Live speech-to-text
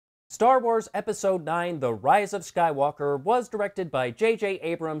Star Wars Episode 9 The Rise of Skywalker was directed by J.J.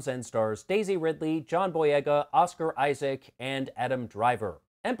 Abrams and stars Daisy Ridley, John Boyega, Oscar Isaac, and Adam Driver.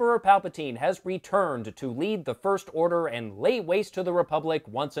 Emperor Palpatine has returned to lead the First Order and lay waste to the Republic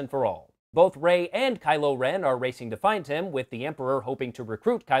once and for all. Both Rey and Kylo Ren are racing to find him, with the Emperor hoping to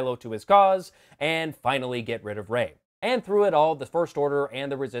recruit Kylo to his cause and finally get rid of Rey. And through it all, the First Order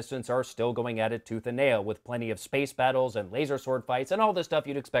and the Resistance are still going at it tooth and nail, with plenty of space battles and laser sword fights and all the stuff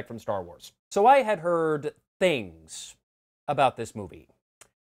you'd expect from Star Wars. So I had heard things about this movie,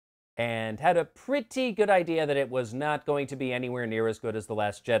 and had a pretty good idea that it was not going to be anywhere near as good as The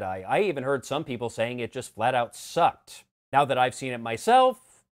Last Jedi. I even heard some people saying it just flat out sucked. Now that I've seen it myself,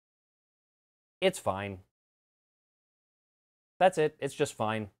 it's fine. That's it, it's just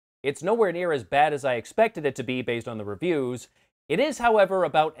fine. It's nowhere near as bad as I expected it to be based on the reviews. It is, however,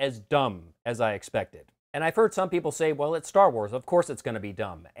 about as dumb as I expected. And I've heard some people say, well, it's Star Wars, of course it's going to be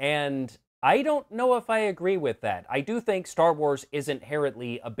dumb. And I don't know if I agree with that. I do think Star Wars is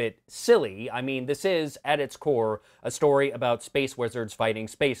inherently a bit silly. I mean, this is, at its core, a story about space wizards fighting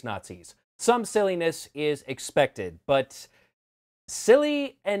space Nazis. Some silliness is expected, but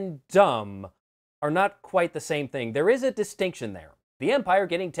silly and dumb are not quite the same thing. There is a distinction there. The Empire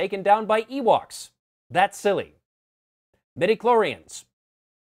getting taken down by Ewoks. That's silly. Midichlorians.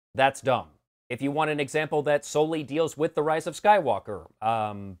 That's dumb. If you want an example that solely deals with the Rise of Skywalker,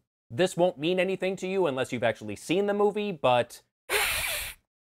 this won't mean anything to you unless you've actually seen the movie, but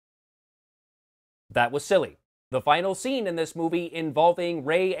that was silly. The final scene in this movie involving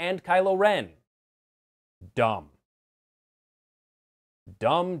Rey and Kylo Ren. Dumb.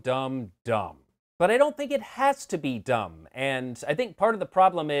 Dumb, dumb, dumb. But I don't think it has to be dumb, and I think part of the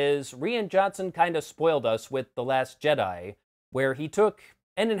problem is Rian Johnson kind of spoiled us with The Last Jedi, where he took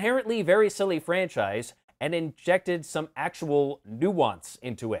an inherently very silly franchise and injected some actual nuance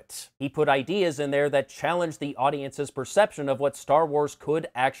into it. He put ideas in there that challenged the audience's perception of what Star Wars could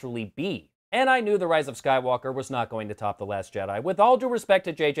actually be. And I knew The Rise of Skywalker was not going to top The Last Jedi, with all due respect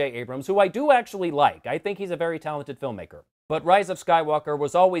to J.J. Abrams, who I do actually like. I think he's a very talented filmmaker. But Rise of Skywalker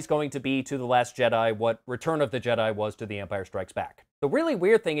was always going to be to The Last Jedi what Return of the Jedi was to The Empire Strikes Back. The really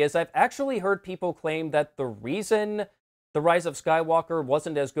weird thing is I've actually heard people claim that the reason The Rise of Skywalker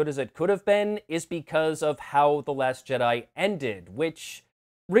wasn't as good as it could have been is because of how The Last Jedi ended, which,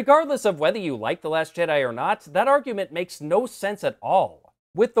 regardless of whether you like The Last Jedi or not, that argument makes no sense at all.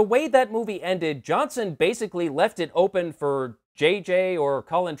 With the way that movie ended, Johnson basically left it open for JJ or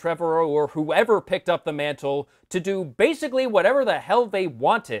Colin Trevorrow or whoever picked up the mantle to do basically whatever the hell they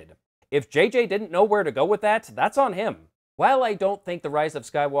wanted. If JJ didn't know where to go with that, that's on him. While I don't think The Rise of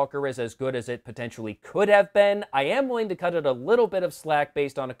Skywalker is as good as it potentially could have been, I am willing to cut it a little bit of slack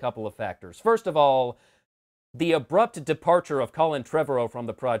based on a couple of factors. First of all, the abrupt departure of Colin Trevorrow from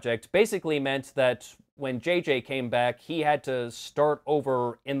the project basically meant that when JJ came back, he had to start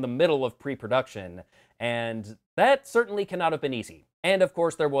over in the middle of pre-production, and that certainly cannot have been easy. And of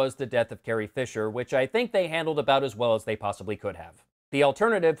course there was the death of Carrie Fisher, which I think they handled about as well as they possibly could have. The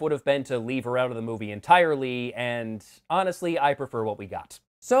alternative would have been to leave her out of the movie entirely, and honestly, I prefer what we got.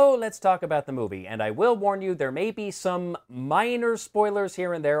 So let's talk about the movie, and I will warn you, there may be some minor spoilers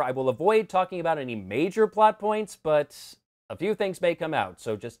here and there. I will avoid talking about any major plot points, but a few things may come out,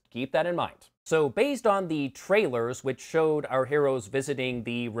 so just keep that in mind. So based on the trailers, which showed our heroes visiting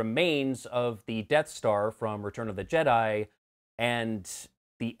the remains of the Death Star from Return of the Jedi, and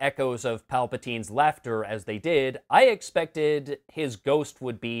the echoes of Palpatine's laughter as they did, I expected his ghost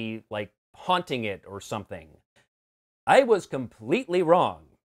would be, like, haunting it or something. I was completely wrong.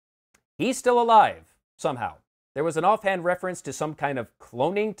 He's still alive, somehow. There was an offhand reference to some kind of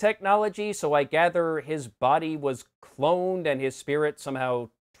cloning technology, so I gather his body was cloned and his spirit somehow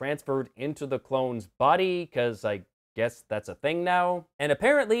transferred into the clone's body, because I guess that's a thing now. And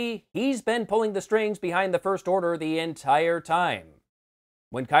apparently, he's been pulling the strings behind the First Order the entire time.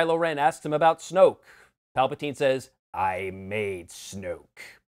 When Kylo Ren asks him about Snoke, Palpatine says, "I made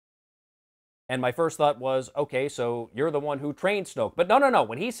Snoke." And my first thought was, okay, so you're the one who trained Snoke. But no.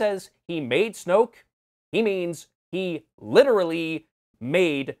 When he says he made Snoke, he means he literally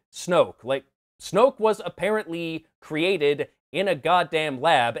made Snoke. Like, Snoke was apparently created in a goddamn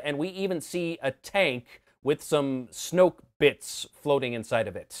lab, and we even see a tank with some Snoke bits floating inside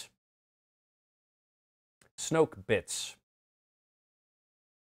of it. Snoke bits.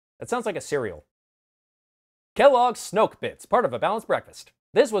 That sounds like a cereal. Kellogg's Snoke Bits, part of a balanced breakfast.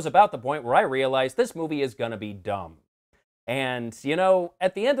 This was about the point where I realized this movie is gonna be dumb. And, you know,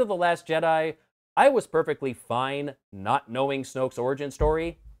 at the end of The Last Jedi, I was perfectly fine not knowing Snoke's origin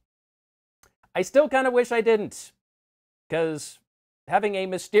story. I still kind of wish I didn't. Because having a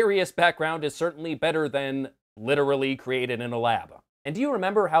mysterious background is certainly better than literally created in a lab. And do you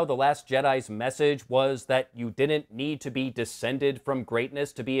remember how The Last Jedi's message was that you didn't need to be descended from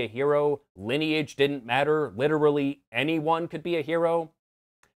greatness to be a hero? Lineage didn't matter. Literally anyone could be a hero.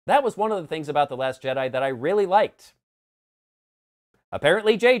 That was one of the things about The Last Jedi that I really liked.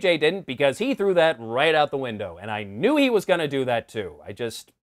 Apparently JJ didn't, because he threw that right out the window, and I knew he was going to do that too.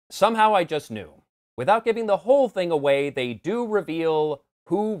 Somehow I just knew. Without giving the whole thing away, they do reveal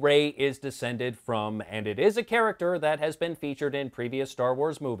who Rey is descended from, and it is a character that has been featured in previous Star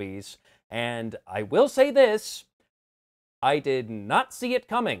Wars movies. And I will say this, I did not see it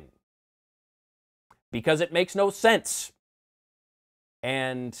coming, because it makes no sense.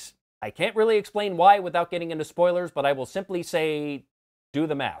 And I can't really explain why without getting into spoilers, but I will simply say, do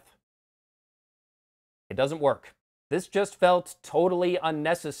the math. It doesn't work. This just felt totally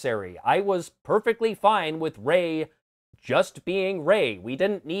unnecessary. I was perfectly fine with Rey just being Rey. We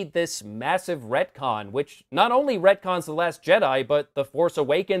didn't need this massive retcon, which not only retcons The Last Jedi, but The Force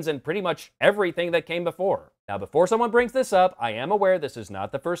Awakens and pretty much everything that came before. Now, before someone brings this up, I am aware this is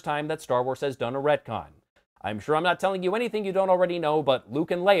not the first time that Star Wars has done a retcon. I'm sure I'm not telling you anything you don't already know, but Luke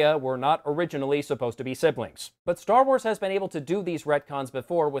and Leia were not originally supposed to be siblings. But Star Wars has been able to do these retcons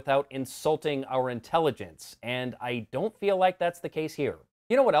before without insulting our intelligence, and I don't feel like that's the case here.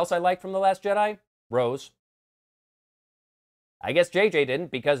 You know what else I like from The Last Jedi? Rose. I guess JJ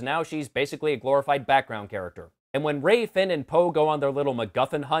didn't, because now she's basically a glorified background character. And when Rey, Finn, and Poe go on their little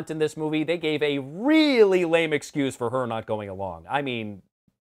MacGuffin hunt in this movie, they gave a really lame excuse for her not going along. I mean,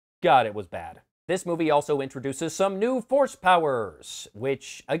 God, it was bad. This movie also introduces some new Force powers,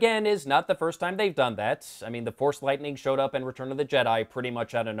 which, again, is not the first time they've done that. I mean, the Force Lightning showed up in Return of the Jedi pretty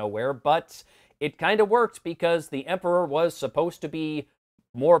much out of nowhere, but it kind of worked because the Emperor was supposed to be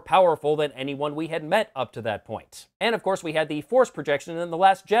more powerful than anyone we had met up to that point. And of course we had the Force projection in The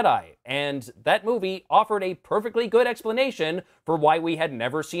Last Jedi, and that movie offered a perfectly good explanation for why we had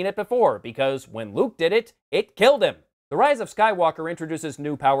never seen it before, because when Luke did it, it killed him. The Rise of Skywalker introduces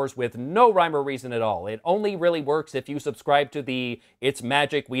new powers with no rhyme or reason at all. It only really works if you subscribe to the "it's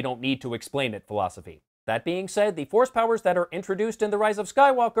magic, we don't need to explain it" philosophy. That being said, the Force powers that are introduced in The Rise of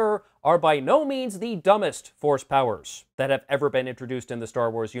Skywalker are by no means the dumbest Force powers that have ever been introduced in the Star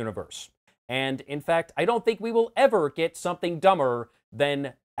Wars universe. And in fact, I don't think we will ever get something dumber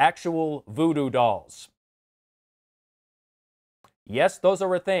than actual voodoo dolls. Yes, those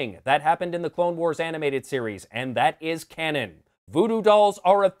are a thing. That happened in the Clone Wars animated series, and that is canon. Voodoo dolls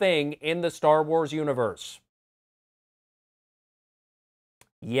are a thing in the Star Wars universe.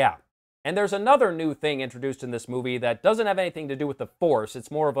 Yeah. And there's another new thing introduced in this movie that doesn't have anything to do with the Force. It's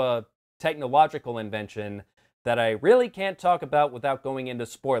more of a technological invention that I really can't talk about without going into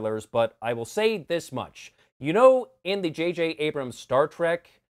spoilers, but I will say this much. You know, in the J.J. Abrams Star Trek,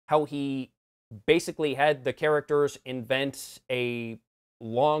 how he basically had the characters invent a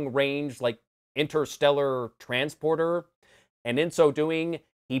long-range, like, interstellar transporter, and in so doing,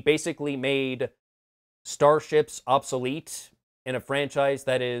 he basically made starships obsolete in a franchise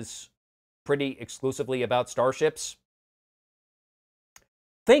that is pretty exclusively about starships?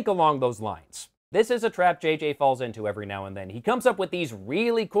 Think along those lines. This is a trap JJ falls into every now and then. He comes up with these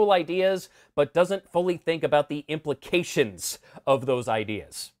really cool ideas, but doesn't fully think about the implications of those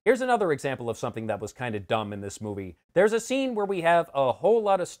ideas. Here's another example of something that was kind of dumb in this movie. There's a scene where we have a whole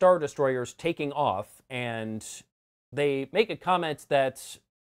lot of Star Destroyers taking off, and they make a comment that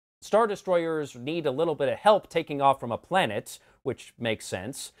Star Destroyers need a little bit of help taking off from a planet, which makes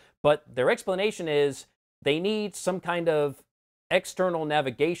sense, but their explanation is they need some kind of external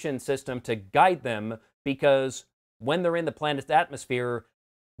navigation system to guide them because when they're in the planet's atmosphere,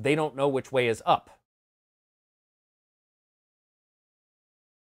 they don't know which way is up.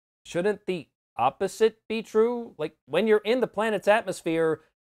 Shouldn't the opposite be true? Like, when you're in the planet's atmosphere,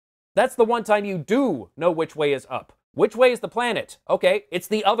 that's the one time you do know which way is up. Which way is the planet? Okay, it's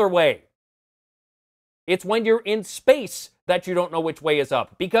the other way. It's when you're in space that you don't know which way is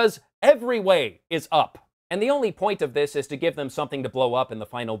up, because every way is up. And the only point of this is to give them something to blow up in the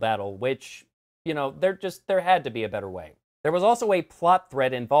final battle, which, you know, there had to be a better way. There was also a plot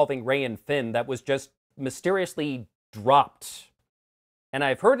thread involving Rey and Finn that was just mysteriously dropped. And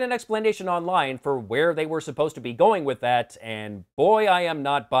I've heard an explanation online for where they were supposed to be going with that, and boy, I am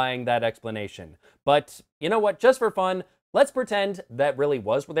not buying that explanation. But you know what, just for fun, let's pretend that really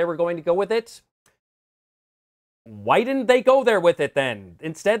was where they were going to go with it. Why didn't they go there with it then?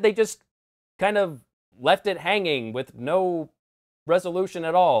 Instead, they just kind of left it hanging with no resolution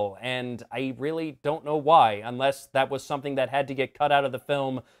at all, and I really don't know why, unless that was something that had to get cut out of the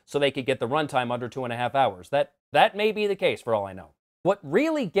film so they could get the runtime under 2.5 hours. That may be the case for all I know. What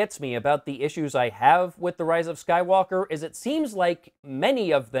really gets me about the issues I have with The Rise of Skywalker is it seems like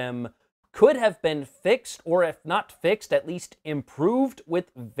many of them could have been fixed, or if not fixed, at least improved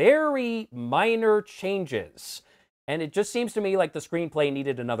with very minor changes. And it just seems to me like the screenplay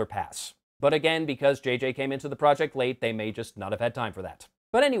needed another pass. But again, because JJ came into the project late, they may just not have had time for that.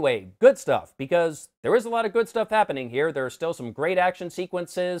 But anyway, good stuff, because there is a lot of good stuff happening here. There are still some great action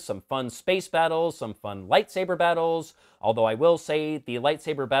sequences, some fun space battles, some fun lightsaber battles, although I will say the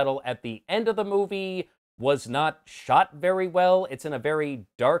lightsaber battle at the end of the movie was not shot very well. It's in a very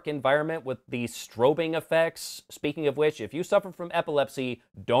dark environment with the strobing effects. Speaking of which, if you suffer from epilepsy,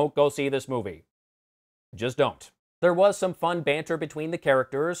 don't go see this movie. Just don't. There was some fun banter between the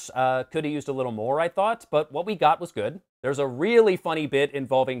characters. Could have used a little more, I thought, but what we got was good. There's a really funny bit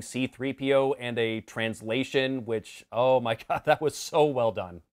involving C-3PO and a translation, which, oh my god, that was so well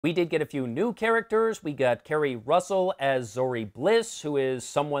done. We did get a few new characters. We got Kerry Russell as Zori Bliss, who is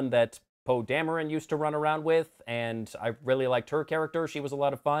someone that Poe Dameron used to run around with, and I really liked her character. She was a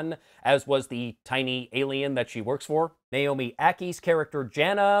lot of fun, as was the tiny alien that she works for. Naomi Ackie's character,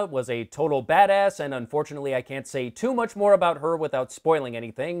 Janna, was a total badass, and unfortunately I can't say too much more about her without spoiling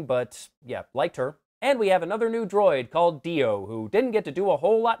anything, but yeah, liked her. And we have another new droid called Dio, who didn't get to do a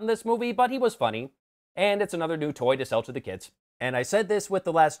whole lot in this movie, but he was funny. And it's another new toy to sell to the kids. And I said this with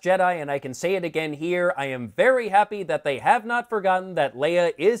The Last Jedi, and I can say it again here. I am very happy that they have not forgotten that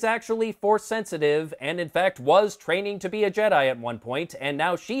Leia is actually Force sensitive, and in fact was training to be a Jedi at one point, and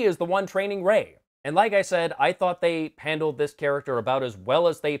now she is the one training Rey. And like I said, I thought they handled this character about as well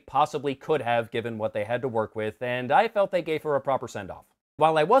as they possibly could have given what they had to work with, and I felt they gave her a proper send-off.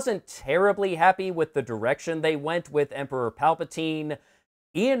 While I wasn't terribly happy with the direction they went with Emperor Palpatine,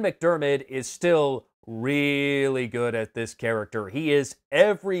 Ian McDiarmid is still really good at this character. He is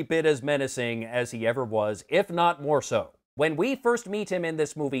every bit as menacing as he ever was, if not more so. When we first meet him in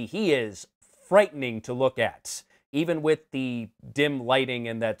this movie, he is frightening to look at, even with the dim lighting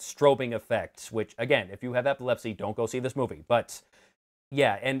and that strobing effect, which, again, if you have epilepsy, don't go see this movie. But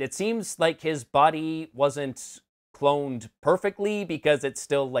yeah, and it seems like his body wasn't cloned perfectly because it's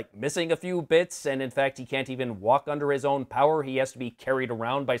still like missing a few bits, and in fact he can't even walk under his own power. He has to be carried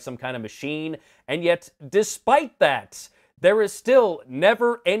around by some kind of machine, and yet despite that there is still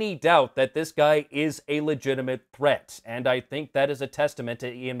never any doubt that this guy is a legitimate threat, and I think that is a testament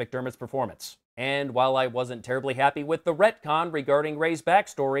to Ian McDiarmid's performance. And while I wasn't terribly happy with the retcon regarding Rey's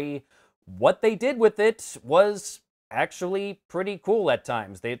backstory, what they did with it was actually pretty cool at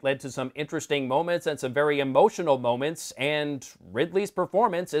times. They led to some interesting moments and some very emotional moments, and Ridley's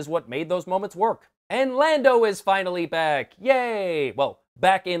performance is what made those moments work. And Lando is finally back! Yay! Well,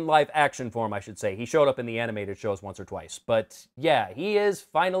 back in live action form, I should say. He showed up in the animated shows once or twice. But yeah, he is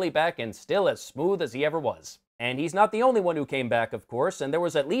finally back and still as smooth as he ever was. And he's not the only one who came back, of course, and there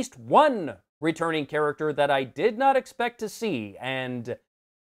was at least one returning character that I did not expect to see, and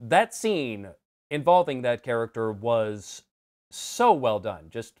that scene involving that character was so well done.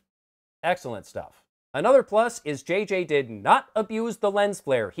 Just excellent stuff. Another plus is JJ did not abuse the lens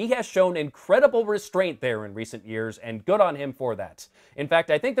flare. He has shown incredible restraint there in recent years, and good on him for that. In fact,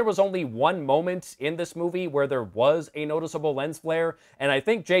 I think there was only one moment in this movie where there was a noticeable lens flare, and I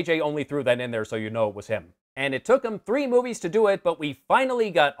think JJ only threw that in there so you know it was him. And it took him 3 movies to do it, but we finally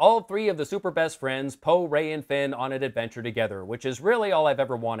got all 3 of the super best friends, Poe, Rey, and Finn, on an adventure together, which is really all I've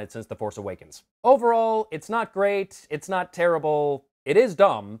ever wanted since The Force Awakens. Overall, it's not great, it's not terrible, it is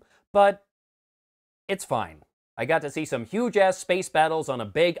dumb, but it's fine. I got to see some huge-ass space battles on a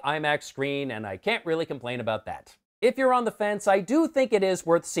big IMAX screen, and I can't really complain about that. If you're on the fence, I do think it is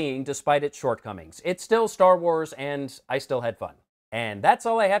worth seeing despite its shortcomings. It's still Star Wars, and I still had fun. And that's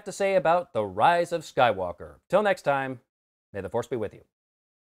all I have to say about The Rise of Skywalker. Till next time, may the Force be with you.